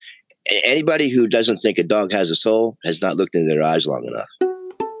Anybody who doesn't think a dog has a soul has not looked into their eyes long enough.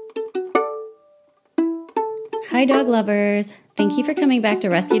 Hi, dog lovers. Thank you for coming back to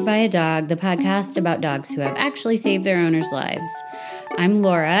Rescued by a Dog, the podcast about dogs who have actually saved their owners' lives. I'm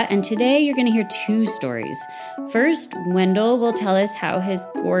Laura, and today you're going to hear two stories. First, Wendell will tell us how his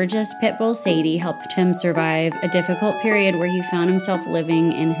gorgeous Pitbull Sadie helped him survive a difficult period where he found himself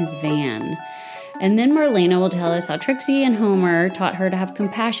living in his van. And then Marlene will tell us how Trixie and Homer taught her to have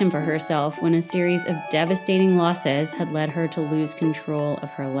compassion for herself when a series of devastating losses had led her to lose control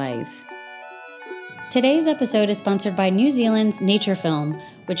of her life. Today's episode is sponsored by New Zealand's Nature Film,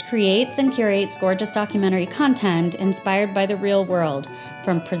 which creates and curates gorgeous documentary content inspired by the real world,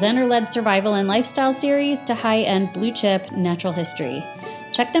 from presenter-led survival and lifestyle series to high-end blue-chip natural history.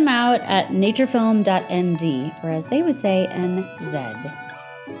 Check them out at naturefilm.nz, or as they would say, NZ.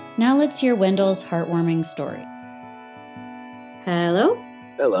 Now let's hear Wendell's heartwarming story. Hello?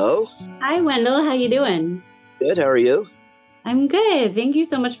 Hello. Hi, Wendell. How you doing? Good. How are you? I'm good. Thank you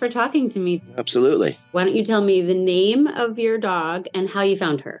so much for talking to me. Absolutely. Why don't you tell me the name of your dog and how you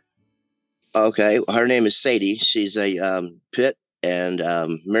found her? Okay. Her name is Sadie. She's a pit and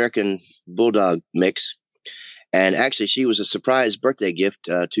American Bulldog mix. And actually, she was a surprise birthday gift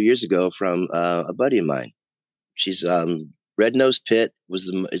 2 years ago from a buddy of mine. She's red-nosed pit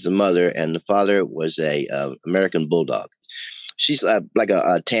is the mother, and the father was a American Bulldog. She's like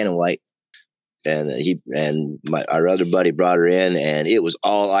a tan and white. And our other buddy brought her in, and it was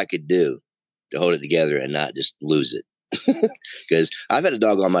all I could do to hold it together and not just lose it. Because I've had a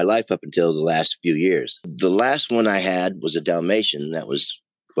dog all my life up until the last few years. The last one I had was a Dalmatian. That was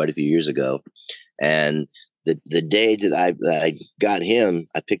quite a few years ago. And the day that I got him,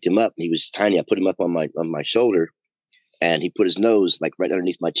 I picked him up. And he was tiny. I put him up on my shoulder, and he put his nose like right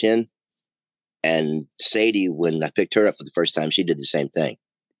underneath my chin. And Sadie, when I picked her up for the first time, she did the same thing.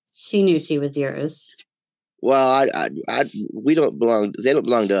 She knew she was yours. Well, we don't belong. They don't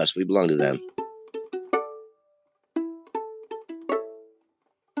belong to us. We belong to them.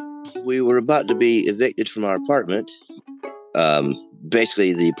 We were about to be evicted from our apartment.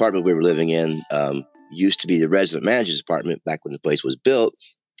 Basically, the apartment we were living in used to be the resident manager's apartment back when the place was built.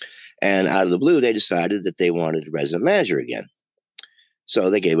 And out of the blue, they decided that they wanted a resident manager again. So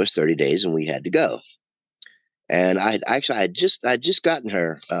they gave us 30 days, and we had to go. And I had just gotten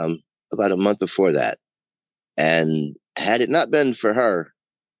her about a month before that, and had it not been for her,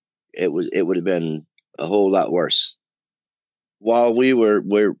 it would have been a whole lot worse. While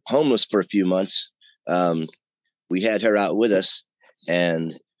we're homeless for a few months, we had her out with us,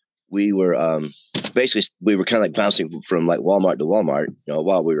 and we were basically we were kind of like bouncing from like Walmart to Walmart,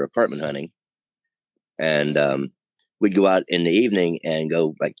 while we were apartment hunting, and we'd go out in the evening and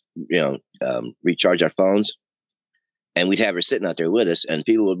go recharge our phones. And we'd have her sitting out there with us, and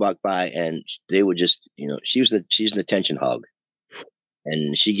people would walk by, and they would just, she's an attention hog,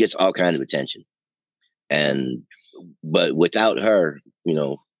 and she gets all kinds of attention. But without her,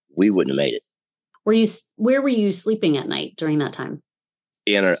 we wouldn't have made it. Where were you sleeping at night during that time?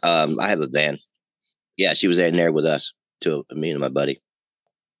 In her, I have a van. Yeah, she was in there with us, me and my buddy.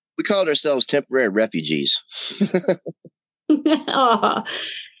 We called ourselves temporary refugees. Oh.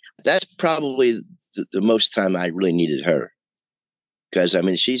 That's probably the most time I really needed her, because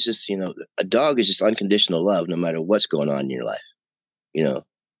she's just, a dog is just unconditional love no matter what's going on in your life,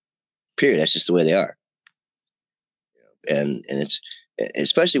 period. That's just the way they are. And it's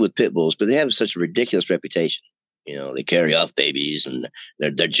especially with pit bulls, but they have such a ridiculous reputation. They carry off babies and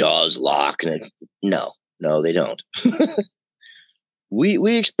their jaws lock, and no, they don't. We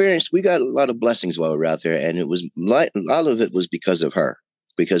got a lot of blessings while we were out there, and it was a lot of it was because of her,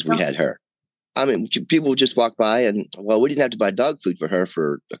 because we had her. People would just walk by, and we didn't have to buy dog food for her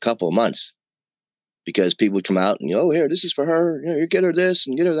for a couple of months, because people would come out and, here, this is for her. You get her this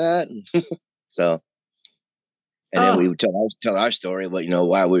and get her that. And so, and then we would tell our story about,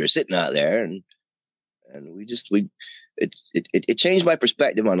 why we were sitting out there, and it changed my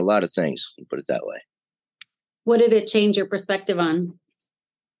perspective on a lot of things. Put it that way. What did it change your perspective on?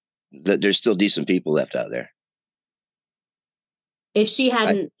 That there's still decent people left out there. If she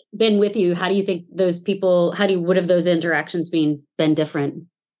hadn't been with you, how do you think would have those interactions been different?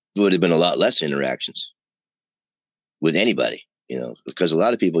 It would have been a lot less interactions with anybody, because a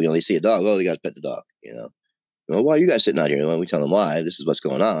lot of people, they see a dog, they got to pet the dog, why are you guys sitting out here? Well, we tell them why, this is what's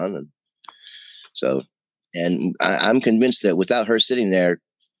going on. And so, and I'm convinced that without her sitting there,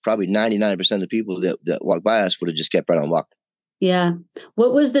 probably 99% of the people that walked by us would have just kept right on walking. Yeah.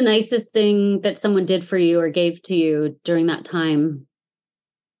 What was the nicest thing that someone did for you or gave to you during that time?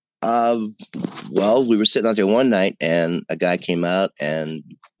 Well, we were sitting out there one night, and a guy came out, and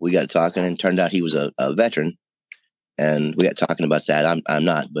we got talking, and turned out he was a veteran, and we got talking about that. I'm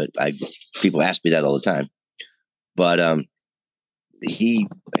not, but people ask me that all the time. But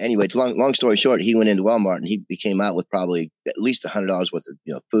anyway, it's long story short, he went into Walmart, and he came out with probably at least $100 worth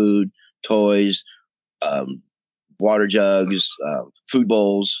of food, toys, water jugs, food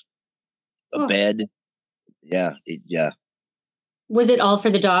bowls, a bed. Yeah. Was it all for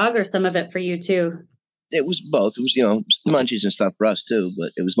the dog or some of it for you too? It was both. It was, munchies and stuff for us too,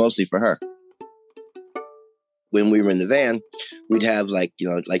 but it was mostly for her. When we were in the van, we'd have like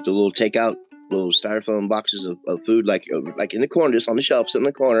the little takeout, little styrofoam boxes of food, like in the corner, just on the shelf, sitting in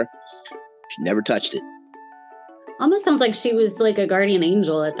the corner. She never touched it. Almost sounds like she was like a guardian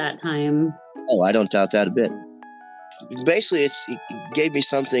angel at that time. Oh, I don't doubt that a bit. Basically, it gave me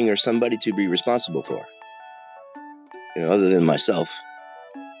something or somebody to be responsible for. Other than myself.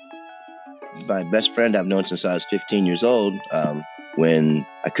 My best friend I've known since I was 15 years old, when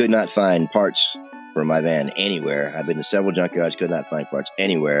I could not find parts for my van anywhere. I've been to several junkyards, could not find parts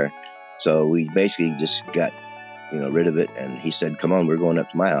anywhere. So we basically just got, rid of it. And he said, come on, we're going up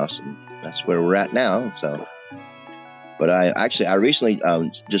to my house. And that's where we're at now. So, but I recently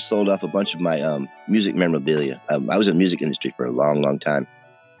just sold off a bunch of my music memorabilia. I was in the music industry for a long, long time.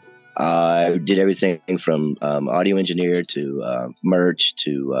 I did everything from audio engineer to merch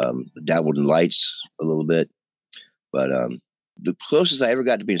to dabbled in lights a little bit. But the closest I ever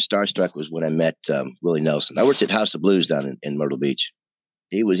got to being starstruck was when I met Willie Nelson. I worked at House of Blues down in Myrtle Beach.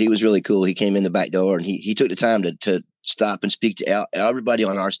 He was really cool. He came in the back door, and he took the time to stop and speak to everybody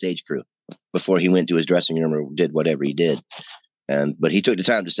on our stage crew before he went to his dressing room or did whatever he did. But he took the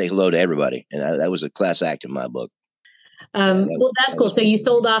time to say hello to everybody, and that was a class act in my book. Well, that's cool. So you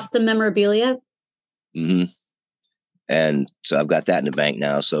sold off some memorabilia? Mm-hmm. And so I've got that in the bank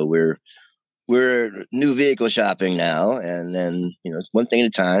now. So we're new vehicle shopping now, and then it's one thing at a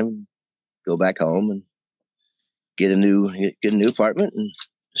time. Go back home and get a new apartment and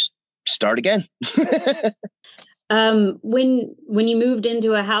start again. When you moved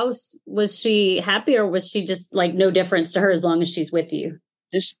into a house, was she happy, or was she just like no difference to her as long as she's with you?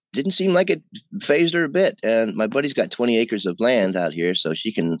 This didn't seem like it phased her a bit. And my buddy's got 20 acres of land out here, so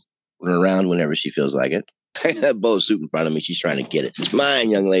she can run around whenever she feels like it. I have a bowl of soup in front of me. She's trying to get it. It's mine,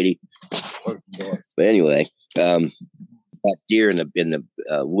 young lady. But anyway, that deer in the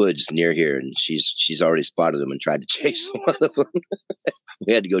woods near here, and she's already spotted them and tried to chase one of them.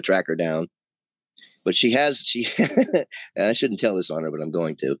 We had to go track her down. But she I shouldn't tell this on her, but I'm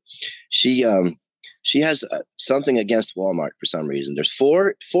going to. She has something against Walmart for some reason. There's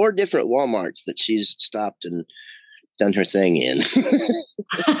four different Walmarts that she's stopped and done her thing in.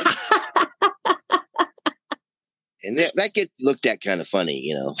 And that gets looked at kind of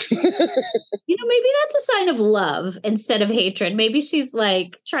funny, Maybe that's a sign of love instead of hatred. Maybe she's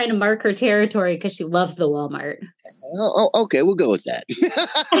like trying to mark her territory because she loves the Walmart. Oh, okay. We'll go with that.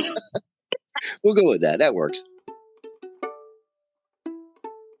 We'll go with that. That works.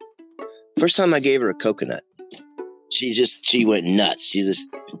 First time I gave her a coconut, she went nuts. She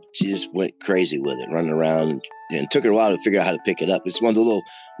just went crazy with it, running around, and took her a while to figure out how to pick it up. It's one of the little,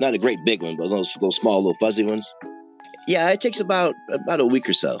 not a great big one, but those little small, little fuzzy ones. Yeah, it takes about a week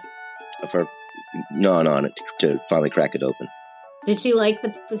or so of her gnawing on it to finally crack it open. Did she like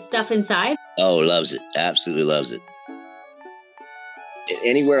the stuff inside? Oh, loves it. Absolutely loves it.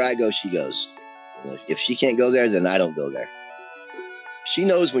 Anywhere I go, she goes. If she can't go there, then I don't go there. She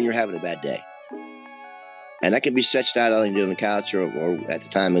knows when you're having a bad day. And I can be stretched out on the couch or at the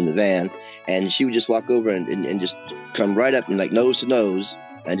time in the van, and she would just walk over and just come right up and like nose to nose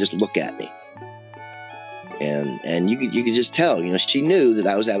and just look at me. And you could just tell, she knew that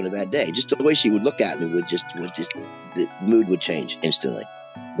I was having a bad day. Just the way she would look at me would just the mood would change instantly.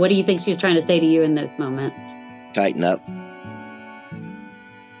 What do you think she's trying to say to you in those moments? Tighten up.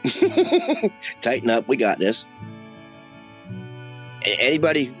 Tighten up. We got this.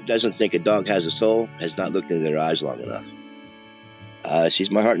 Anybody who doesn't think a dog has a soul has not looked into their eyes long enough.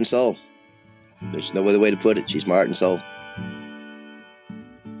 She's my heart and soul. There's no other way to put it. She's my heart and soul.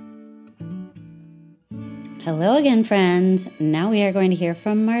 Hello again, friends. Now we are going to hear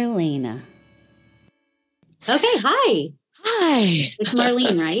from Marlene. Okay, hi. Hi. It's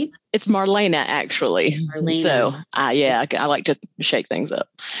Marlene, right? It's Marlena, actually. Marlena. So, I like to shake things up.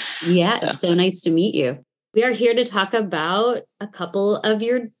 Yeah, it's so nice to meet you. We are here to talk about a couple of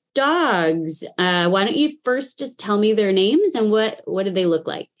your dogs. Why don't you first just tell me their names and what do they look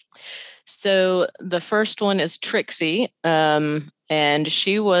like? So the first one is Trixie, and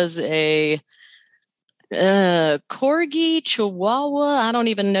she was Corgi, Chihuahua. I don't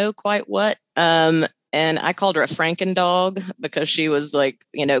even know quite what. And I called her a Franken dog because she was like,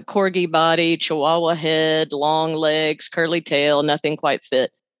 Corgi body, Chihuahua head, long legs, curly tail, nothing quite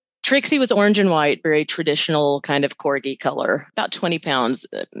fit. Trixie was orange and white, very traditional kind of Corgi color, about 20 pounds.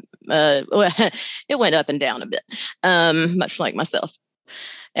 It went up and down a bit, much like myself.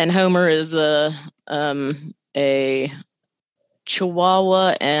 And Homer is a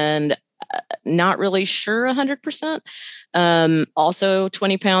Chihuahua and not really sure 100%. Also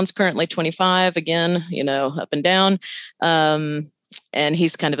 20 pounds, currently 25, again, up and down. And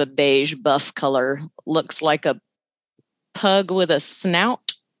he's kind of a beige buff color, looks like a pug with a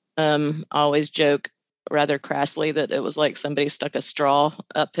snout. I always joke rather crassly that it was like somebody stuck a straw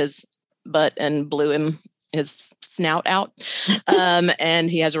up his butt and blew his snout out.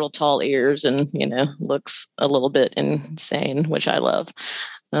 And he has real tall ears and, looks a little bit insane, which I love.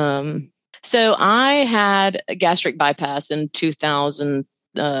 So I had a gastric bypass in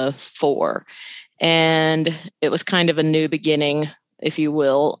 2004, and it was kind of a new beginning, if you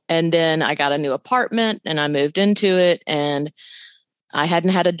will. And then I got a new apartment and I moved into it, and I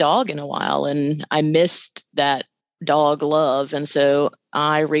hadn't had a dog in a while, and I missed that dog love. And so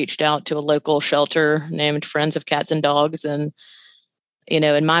I reached out to a local shelter named Friends of Cats and Dogs. And,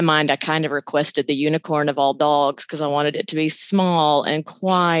 in my mind, I kind of requested the unicorn of all dogs because I wanted it to be small and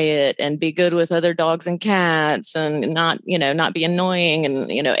quiet and be good with other dogs and cats and not be annoying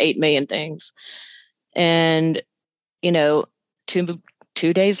and, 8 million things. And, 2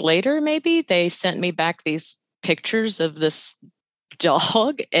 days later, maybe they sent me back these pictures of this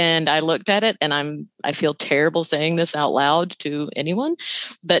dog, and I looked at it, and I feel terrible saying this out loud to anyone,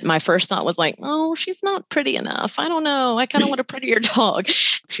 but my first thought was like, oh, she's not pretty enough. I don't know. I kind of want a prettier dog.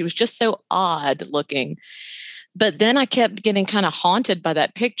 She was just so odd looking. But then I kept getting kind of haunted by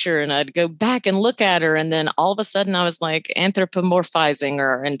that picture, and I'd go back and look at her. And then all of a sudden I was like anthropomorphizing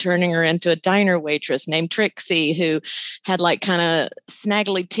her and turning her into a diner waitress named Trixie, who had like kind of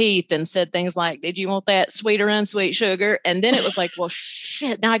snaggly teeth and said things like, did you want that sweet or unsweet sugar? And then it was like, well,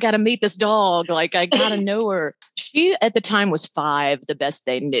 shit, now I got to meet this dog. Like I got to know her. She at the time was 5, the best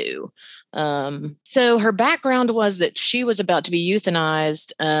they knew. So her background was that she was about to be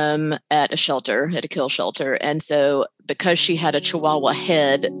euthanized at a kill shelter. And so because she had a Chihuahua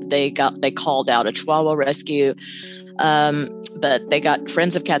head, they called out a Chihuahua rescue. But they got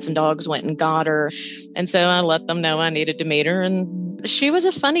Friends of Cats and Dogs, went and got her. And so I let them know I needed to meet her. And she was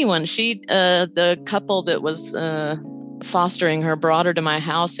a funny one. The couple that was fostering her brought her to my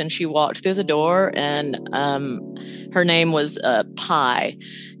house, and she walked through the door, and her name was Pie.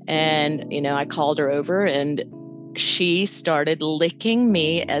 And, I called her over, and she started licking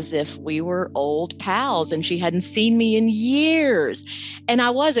me as if we were old pals, and she hadn't seen me in years. And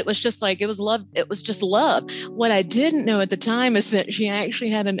it was just like, it was love. It was just love. What I didn't know at the time is that she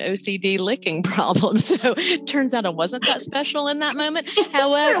actually had an OCD licking problem. So it turns out I wasn't that special in that moment.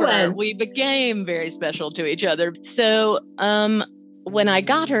 However, we became very special to each other. So, when I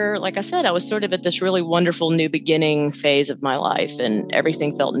got her, like I said, I was sort of at this really wonderful new beginning phase of my life, and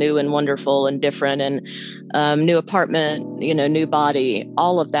everything felt new and wonderful and different, and new apartment, new body,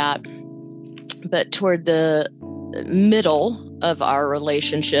 all of that. But toward the middle of our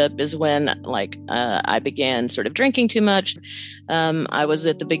relationship is when I began sort of drinking too much. I was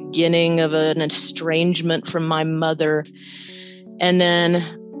at the beginning of an estrangement from my mother. And then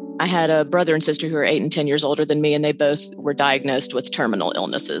I had a brother and sister who are 8 and 10 years older than me, and they both were diagnosed with terminal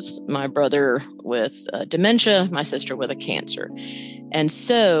illnesses. My brother with dementia, my sister with a cancer. And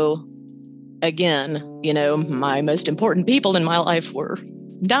so, again, my most important people in my life were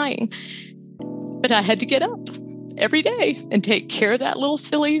dying. But I had to get up every day and take care of that little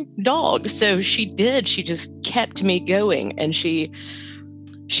silly dog. So she did. She just kept me going. And she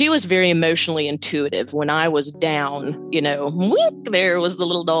was very emotionally intuitive. When I was down, there was the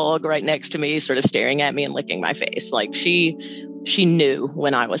little dog right next to me, sort of staring at me and licking my face. Like she knew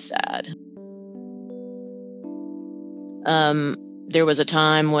when I was sad. There was a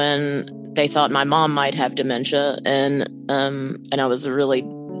time when they thought my mom might have dementia, and I was really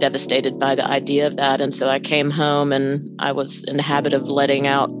devastated by the idea of that. And so I came home, and I was in the habit of letting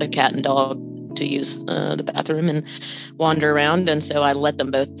out the cat and dog to use the bathroom and wander around. And so I let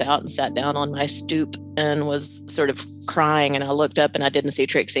them both out and sat down on my stoop and was sort of crying. And I looked up and I didn't see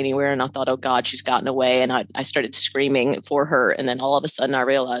Trixie anywhere. And I thought, oh God, she's gotten away. And I started screaming for her. And then all of a sudden I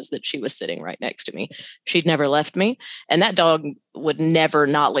realized that she was sitting right next to me. She'd never left me. And that dog would never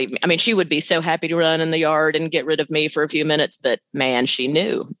not leave me. I mean, she would be so happy to run in the yard and get rid of me for a few minutes, but man, she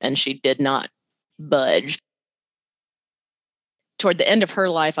knew, and she did not budge. toward the end of her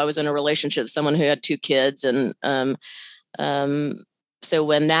life, I was in a relationship with someone who had 2 kids. And so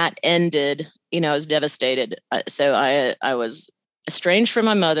when that ended, I was devastated. So I was estranged from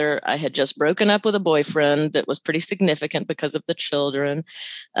my mother. I had just broken up with a boyfriend that was pretty significant because of the children.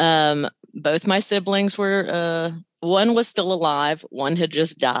 Both my siblings were, one was still alive, one had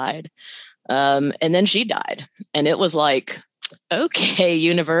just died. And then she died. And it was like, okay,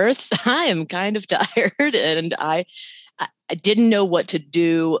 universe, I am kind of tired. And I didn't know what to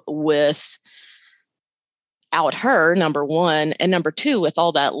do without her, number one. And number two, with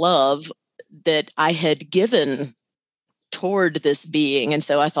all that love that I had given toward this being. And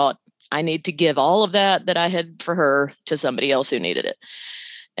so I thought, I need to give all of that I had for her to somebody else who needed it.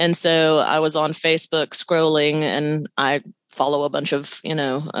 And so I was on Facebook scrolling, and I follow a bunch of,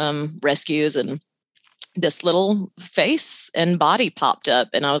 rescues, and this little face and body popped up.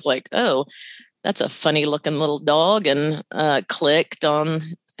 And I was like, oh, that's a funny looking little dog, and clicked on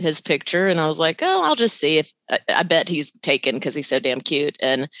his picture. And I was like, oh, I'll just see if I bet he's taken because he's so damn cute.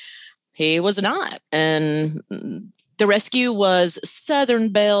 And he was not. And the rescue was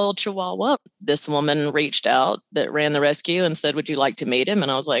Southern Belle Chihuahua. This woman reached out that ran the rescue and said, would you like to meet him?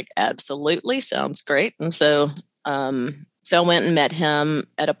 And I was like, absolutely. Sounds great. And so I went and met him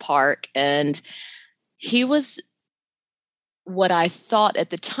at a park, and he was what I thought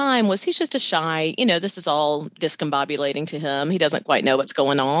at the time was he's just a shy, this is all discombobulating to him. He doesn't quite know what's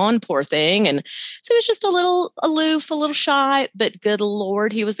going on, poor thing. And so he's just a little aloof, a little shy, but good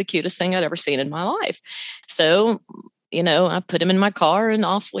Lord, he was the cutest thing I'd ever seen in my life. So, I put him in my car and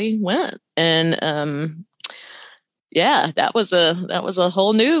off we went. And that was a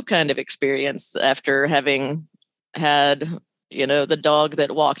whole new kind of experience after having had, the dog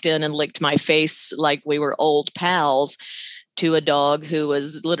that walked in and licked my face like we were old pals, to a dog who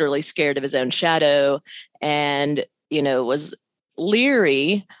was literally scared of his own shadow and, was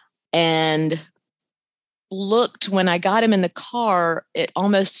leery and looked, when I got him in the car, it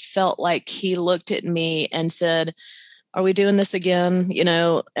almost felt like he looked at me and said, are we doing this again?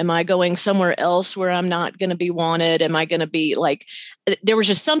 Am I going somewhere else where I'm not going to be wanted? Am I going to be like, there was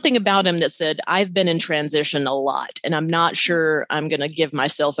just something about him that said, I've been in transition a lot and I'm not sure I'm going to give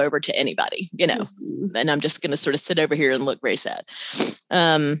myself over to anybody, and I'm just going to sort of sit over here and look very sad.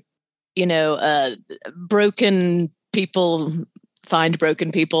 Broken people find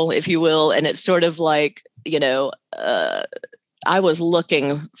broken people, if you will. And it's sort of like, I was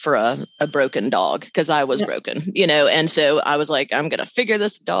looking for a broken dog because I was broken, and so I was like, I'm going to figure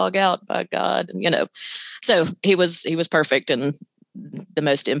this dog out, by God, So he was perfect in the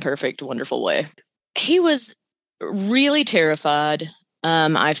most imperfect, wonderful way. He was really terrified.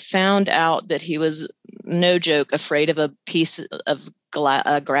 I found out that he was, no joke, afraid of a piece of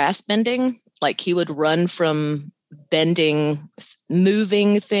grass bending. Like he would run from bending,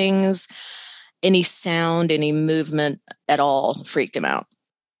 moving things. Any sound, any movement at all freaked him out.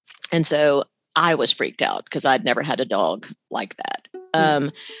 And so I was freaked out because I'd never had a dog like that.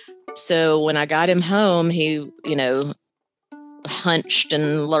 So when I got him home, he, hunched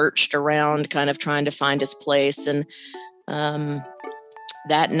and lurched around kind of trying to find his place. And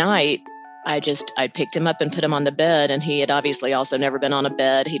that night, I picked him up and put him on the bed, and he had obviously also never been on a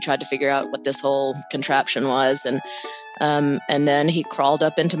bed. He tried to figure out what this whole contraption was. And then he crawled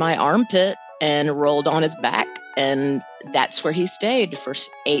up into my armpit and rolled on his back. And that's where he stayed for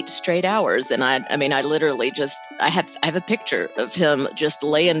 8 straight hours. And I literally I have a picture of him just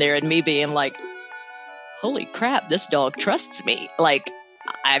laying there and me being like, holy crap, this dog trusts me. Like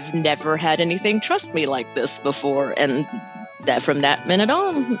I've never had anything trust me like this before. And that from that minute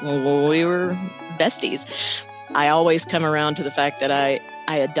on, we were besties. I always come around to the fact that I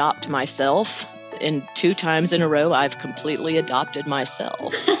adopt myself. And 2 times in a row, I've completely adopted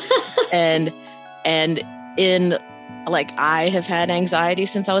myself. and I have had anxiety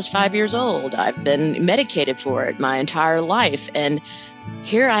since I was 5 years old. I've been medicated for it my entire life. And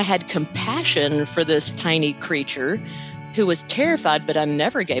here I had compassion for this tiny creature who was terrified, but I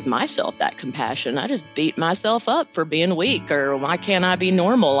never gave myself that compassion. I just beat myself up for being weak, or why can't I be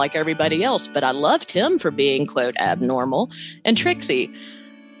normal like everybody else? But I loved him for being, quote, abnormal. And Trixie,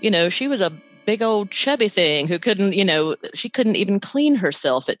 she was a big old chubby thing who couldn't, she couldn't even clean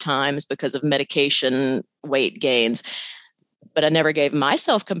herself at times because of medication weight gains. But I never gave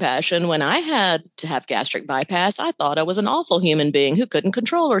myself compassion when I had to have gastric bypass. I thought I was an awful human being who couldn't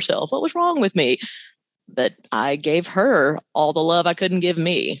control herself. What was wrong with me? But I gave her all the love I couldn't give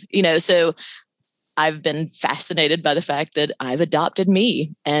me, so I've been fascinated by the fact that I've adopted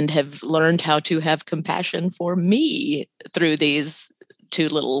me and have learned how to have compassion for me through these 2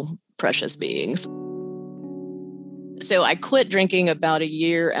 little precious beings. So I quit drinking about a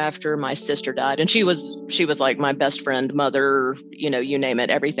year after my sister died. And she was like my best friend, mother, you name it,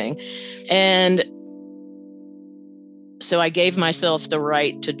 everything. And so I gave myself the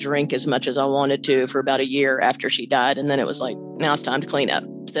right to drink as much as I wanted to for about a year after she died. And then it was like, now it's time to clean up.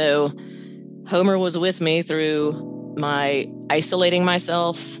 So Homer was with me through my isolating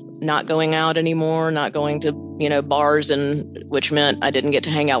myself, not going out anymore, not going to, bars, and which meant I didn't get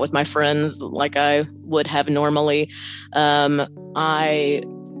to hang out with my friends like I would have normally. I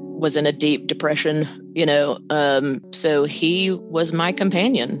was in a deep depression, so he was my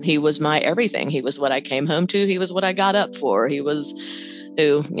companion. He was my everything. He was what I came home to. He was what I got up for. He was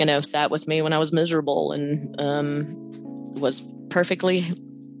who, sat with me when I was miserable and was perfectly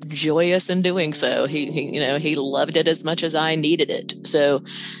joyous in doing so. He loved it as much as I needed it. So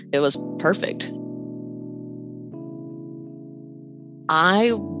it was perfect.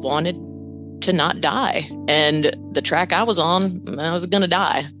 I wanted to not die. And the track I was on, I was going to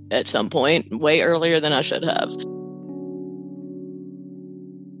die at some point, way earlier than I should have.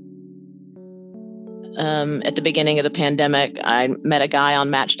 At the beginning of the pandemic, I met a guy on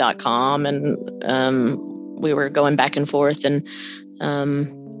Match.com, and we were going back and forth, and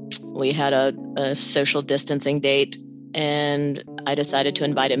we had a social distancing date, and I decided to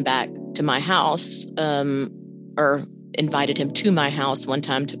invite him back to my house, or invited him to my house one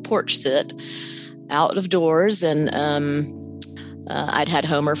time to porch sit out of doors. And I'd had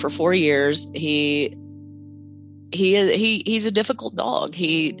Homer for 4 years. He's a difficult dog.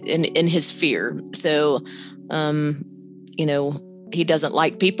 In his fear. So, he doesn't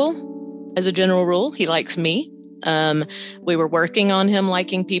like people as a general rule. He likes me. We were working on him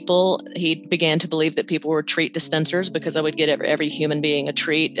liking people. He began to believe that people were treat dispensers because I would get every human being a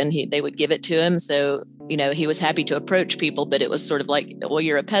treat, and they would give it to him. So, he was happy to approach people, but it was sort of like, well,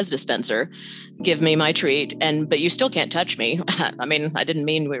 you're a Pez dispenser. Give me my treat. But you still can't touch me. I mean, I didn't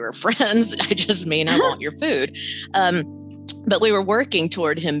mean we were friends. I just mean I want your food. But we were working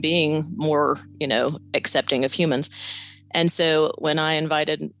toward him being more, accepting of humans. And so when I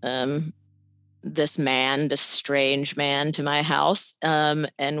invited, this strange man to my house,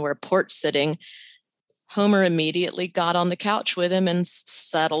 and we're porch sitting, Homer immediately got on the couch with him and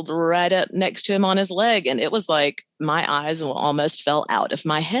settled right up next to him on his leg. And it was like, my eyes almost fell out of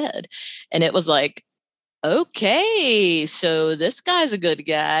my head. And it was like, okay, so this guy's a good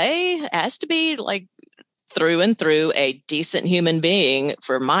guy. Has to be like through and through a decent human being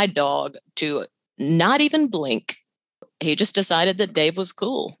for my dog to not even blink. He just decided that Dave was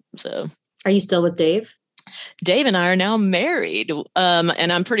cool. So, are you still with Dave? Dave and I are now married.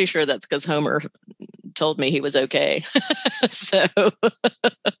 And I'm pretty sure that's because Homer told me he was okay. So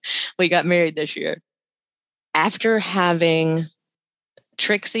we got married this year. After having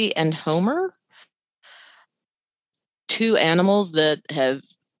Trixie and Homer, two animals that have,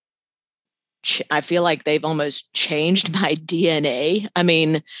 I feel like they've almost changed my DNA. I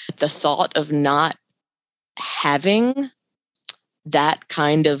mean, the thought of not having that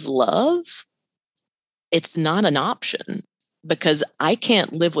kind of love, it's not an option because I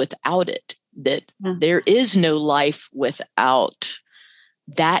can't live without it. There is no life without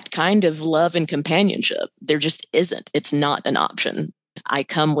that kind of love and companionship. There just isn't. It's not an option. I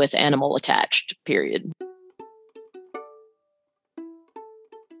come with animal attached, period.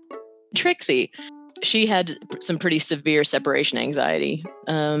 Trixie, she had some pretty severe separation anxiety.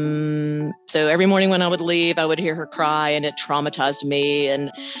 So every morning when I would leave, I would hear her cry, and it traumatized me.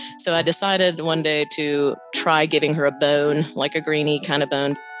 And so I decided one day to try giving her a bone, like a greenie kind of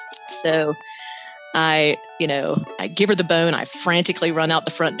bone. So I give her the bone. I frantically run out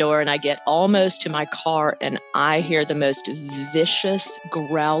the front door, and I get almost to my car, and I hear the most vicious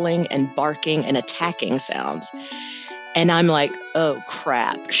growling and barking and attacking sounds. And I'm like, oh,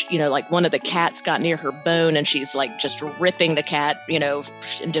 crap. Like one of the cats got near her bone, and she's like just ripping the cat,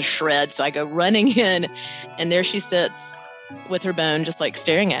 into shreds. So I go running in, and there she sits with her bone, just like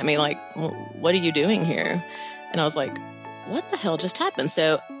staring at me like, well, what are you doing here? And I was like, what the hell just happened?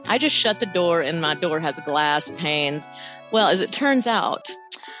 So I just shut the door, and my door has glass panes. Well, as it turns out,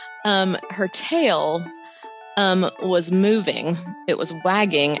 her tail was moving. It was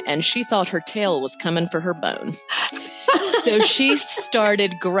wagging, and she thought her tail was coming for her bone. So she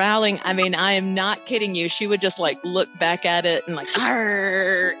started growling. I mean, I am not kidding you. She would just like look back at it and like,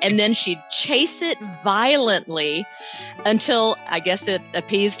 arr, and then she'd chase it violently until I guess it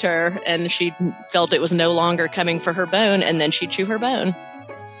appeased her and she felt it was no longer coming for her bone, and then she'd chew her bone.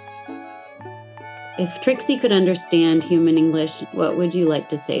 If Trixie could understand human English, what would you like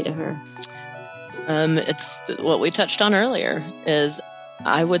to say to her? It's what we touched on earlier is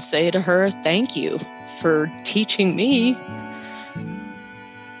I would say to her, thank you for teaching me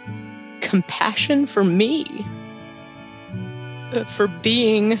compassion for me, for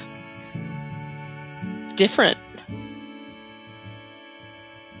being different